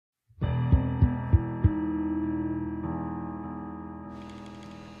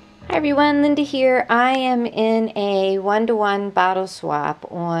Hi everyone, Linda here. I am in a one-to-one bottle swap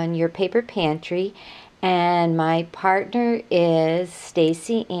on Your Paper Pantry, and my partner is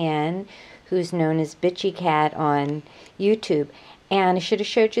Stacie Ann, who's known as Bitchy Cat on YouTube. And I should have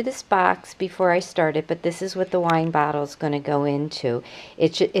showed you this box before I started, but this is what the wine bottle is going to go into.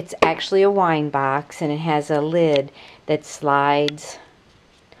 It's actually a wine box, and it has a lid that slides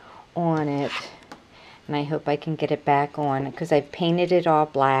on it. And I hope I can get it back on because I've painted it all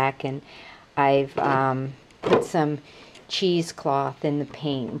black, and I've put some cheesecloth in the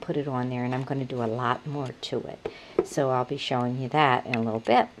paint and put it on there, and I'm going to do a lot more to it. So I'll be showing you that in a little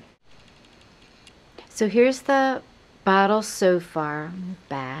bit. So here's the bottle so far.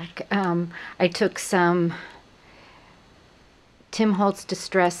 Back. I took some Tim Holtz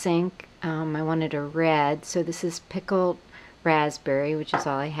Distress ink. I wanted a red, so this is pickled raspberry, which is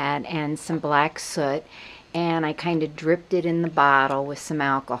all I had, and some black soot, and I kind of dripped it in the bottle with some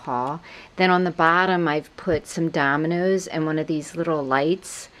alcohol. Then on the bottom I've put some dominoes and one of these little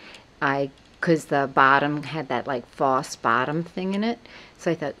lights, because the bottom had that like false bottom thing in it, so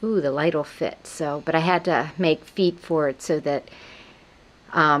I thought, ooh, the light will fit. So, but I had to make feet for it so that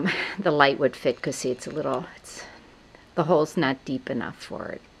the light would fit, because see, the hole's not deep enough for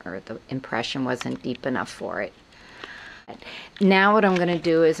it, or the impression wasn't deep enough for it. Now what I'm going to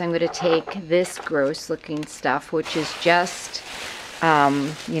do is I'm going to take this gross looking stuff, which is just,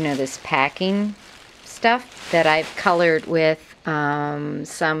 you know, this packing stuff that I've colored with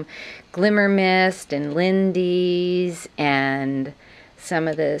some Glimmer Mist and Lindy's and some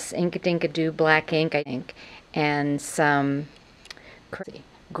of this Ink-a-Dink-a-Doo black ink, I think, and some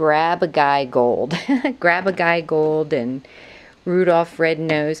Grab-a-Guy Gold. Grab-a-Guy Gold and Rudolph Red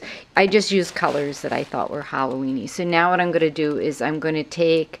Nose. I just used colors that I thought were Halloween-y. So now what I'm going to do is I'm going to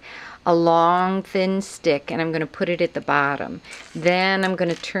take a long thin stick and I'm going to put it at the bottom. Then I'm going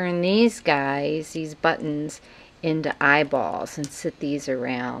to turn these guys, these buttons, into eyeballs and sit these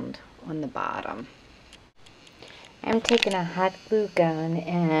around on the bottom. I'm taking a hot glue gun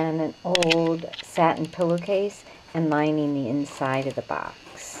and an old satin pillowcase and lining the inside of the box.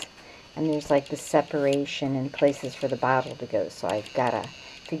 And there's like the separation and places for the bottle to go, so I've got to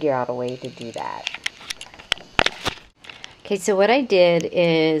figure out a way to do that. Okay, so what I did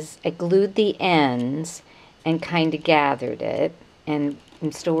is I glued the ends and kind of gathered it, and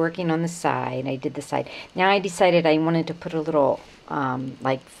I'm still working on the side. I did the side. Now I decided I wanted to put a little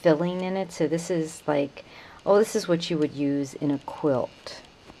like filling in it, so this is like, oh, this is what you would use in a quilt,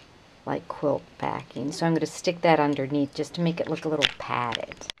 like quilt backing. So I'm going to stick that underneath just to make it look a little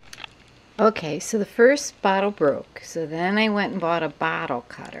padded. Okay, so the first bottle broke, so then I went and bought a bottle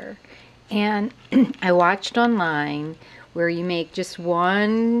cutter, and I watched online where you make just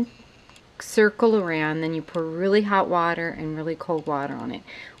one circle around, then you pour really hot water and really cold water on it.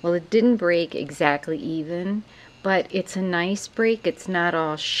 Well, it didn't break exactly even, but it's a nice break. It's not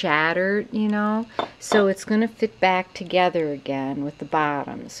all shattered, you know, so it's going to fit back together again with the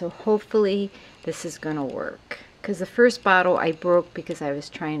bottom. So hopefully this is going to work. Because the first bottle I broke because I was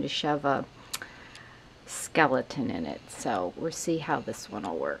trying to shove a skeleton in it. So we'll see how this one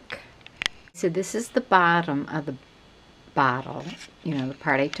will work. So this is the bottom of the bottle, you know, the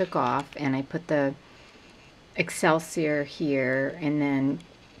part I took off, and I put the Excelsior here, and then,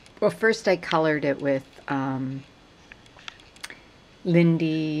 well, first I colored it with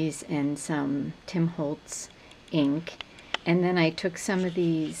Lindy's and some Tim Holtz ink, and then I took some of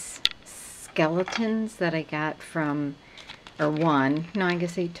these skeletons that I got from, or one, no, I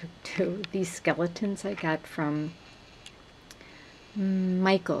guess I took two, these skeletons I got from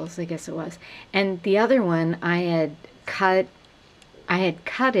Michael's, I guess it was, and the other one I had cut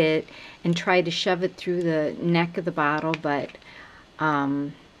it and tried to shove it through the neck of the bottle, but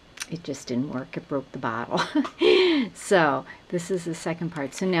it just didn't work. It broke the bottle. So this is the second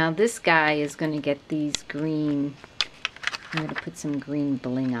part. So now this guy is going to get these green, I'm going to put some green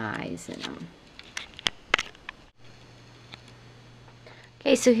bling eyes in them.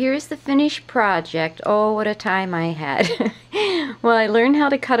 Okay, so here's the finished project. Oh, what a time I had. Well, I learned how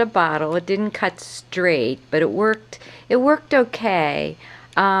to cut a bottle. It didn't cut straight, but it worked okay.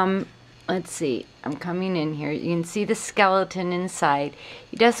 Let's see. I'm coming in here. You can see the skeleton inside.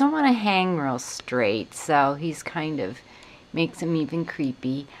 He doesn't want to hang real straight, so he's kind of makes him even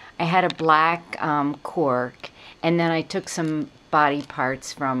creepy. I had a black cork, and then I took some body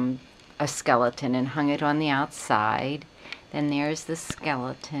parts from a skeleton and hung it on the outside. Then there's the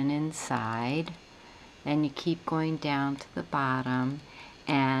skeleton inside. Then you keep going down to the bottom,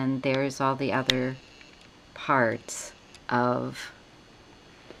 and there's all the other parts of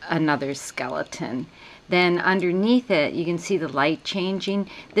another skeleton. Then underneath it, you can see the light changing.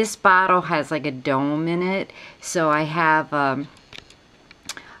 This bottle has like a dome in it, so I have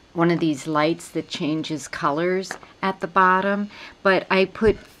one of these lights that changes colors at the bottom, but I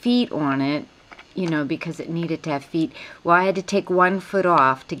put feet on it, you know, because it needed to have feet. Well, I had to take 1 foot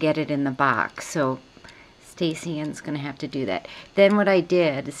off to get it in the box, so Stacie Ann's going to have to do that. Then what I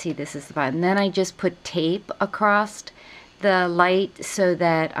did, see, this is the bottom, then I just put tape across the light so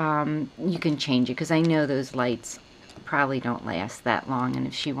that you can change it, because I know those lights probably don't last that long, and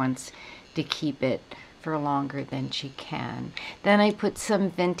if she wants to keep it for longer than she can. Then I put some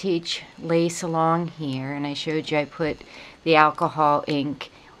vintage lace along here, and I showed you I put the alcohol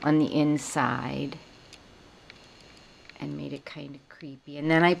ink on the inside and made it kind of creepy. And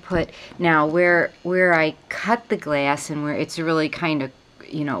then I put, now where I cut the glass and where it's really kind of,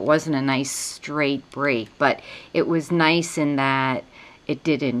 you know, it wasn't a nice straight break, but it was nice in that it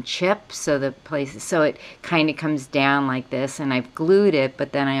didn't chip, so the places, so it kind of comes down like this, and I've glued it,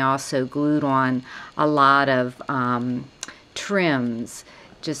 but then I also glued on a lot of trims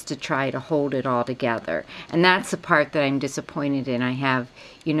just to try to hold it all together. And that's the part that I'm disappointed in. I have,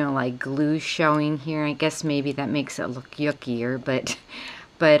 you know, like glue showing here. I guess maybe that makes it look yuckier, but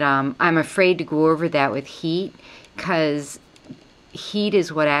I'm afraid to go over that with heat, because heat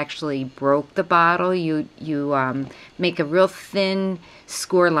is what actually broke the bottle. You make a real thin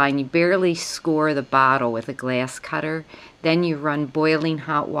score line. You barely score the bottle with a glass cutter. Then you run boiling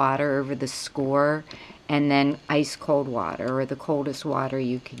hot water over the score, and then ice cold water, or the coldest water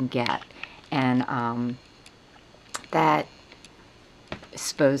you can get. And that is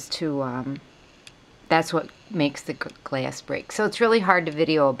supposed to, that's what makes the glass break. So it's really hard to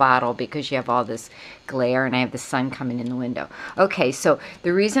video a bottle because you have all this glare, and I have the sun coming in the window. Okay, so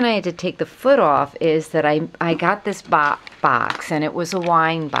the reason I had to take the foot off is that I got this box, and it was a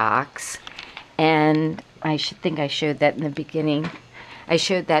wine box, and I think I showed that in the beginning. I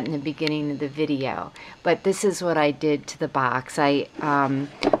showed that in the beginning of the video. But this is what I did to the box. I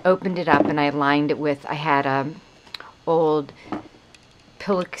opened it up and I lined it with, I had a old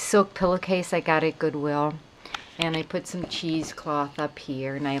silk pillowcase I got at Goodwill, and I put some cheesecloth up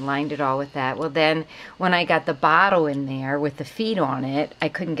here, and I lined it all with that. Well, then when I got the bottle in there with the feet on it, I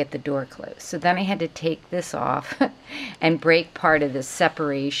couldn't get the door closed. So then I had to take this off and break part of the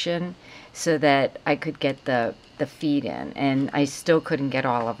separation so that I could get the feet in, and I still couldn't get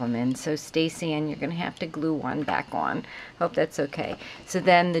all of them in. So Stacie Ann, you're going to have to glue one back on. Hope that's okay. So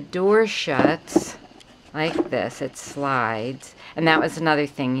then the door shuts like this. It slides, and that was another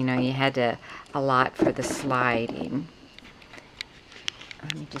thing, you know, you had to allot for the sliding.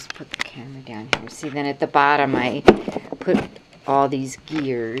 Let me just put the camera down here. See, then at the bottom I put all these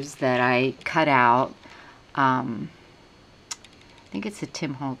gears that I cut out. I think it's a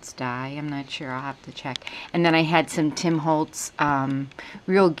Tim Holtz die. I'm not sure. I'll have to check. And then I had some Tim Holtz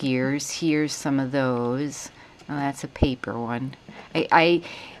real gears. Here's some of those. Oh, that's a paper one. I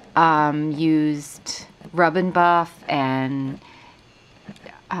used Rub and Buff and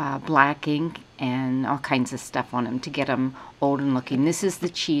black ink and all kinds of stuff on them to get them old and looking. This is the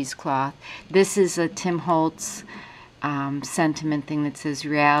cheesecloth. This is a Tim Holtz sentiment thing that says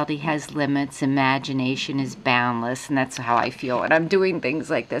reality has limits, imagination is boundless, and that's how I feel when I'm doing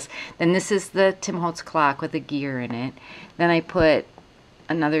things like this. Then this is the Tim Holtz clock with a gear in it. Then I put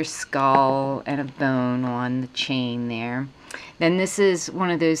another skull and a bone on the chain there. Then this is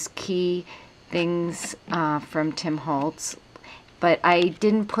one of those key things from Tim Holtz, but I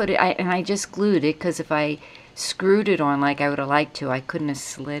didn't put it, and I just glued it, because if I screwed it on like I would have liked to, I couldn't have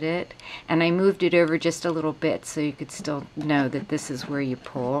slid it. And I moved it over just a little bit so you could still know that this is where you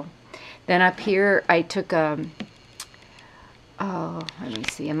pull. Then up here I took a, let me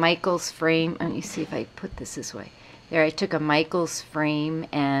see, a Michaels frame. Let me see if I put this way. There, I took a Michaels frame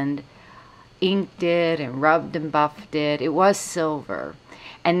and inked it and rubbed and buffed it. It was silver.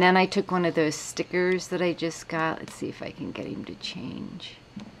 And then I took one of those stickers that I just got. Let's see if I can get him to change.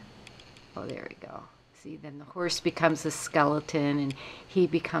 Oh, there we go. See, then the horse becomes a skeleton, and he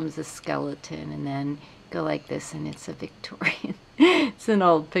becomes a skeleton, and then go like this, and it's a Victorian. It's an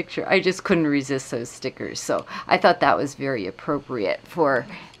old picture. I just couldn't resist those stickers, so I thought that was very appropriate for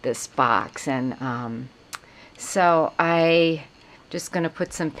this box. And so I just going to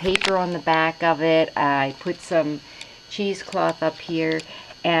put some paper on the back of it. I put some cheesecloth up here,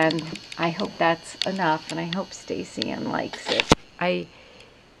 and I hope that's enough, and I hope Stacie Ann likes it.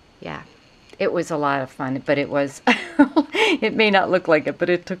 Yeah. It was a lot of fun, but it was, it may not look like it, but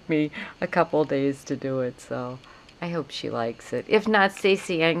it took me a couple days to do it, so I hope she likes it. If not,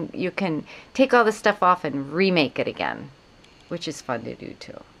 Stacie Ann, you can take all the stuff off and remake it again, which is fun to do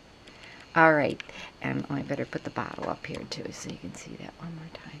too. All right, and I better put the bottle up here too so you can see that one more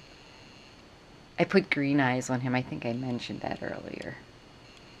time. I put green eyes on him. I think I mentioned that earlier.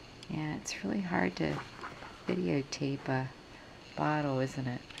 Yeah, it's really hard to videotape a bottle, isn't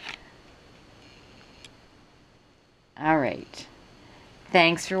it? All right.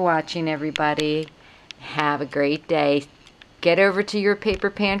 Thanks for watching, everybody. Have a great day. Get over to your paper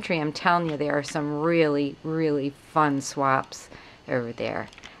pantry. I'm telling you, there are some really, really fun swaps over there.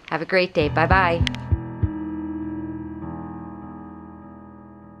 Have a great day. Bye-bye.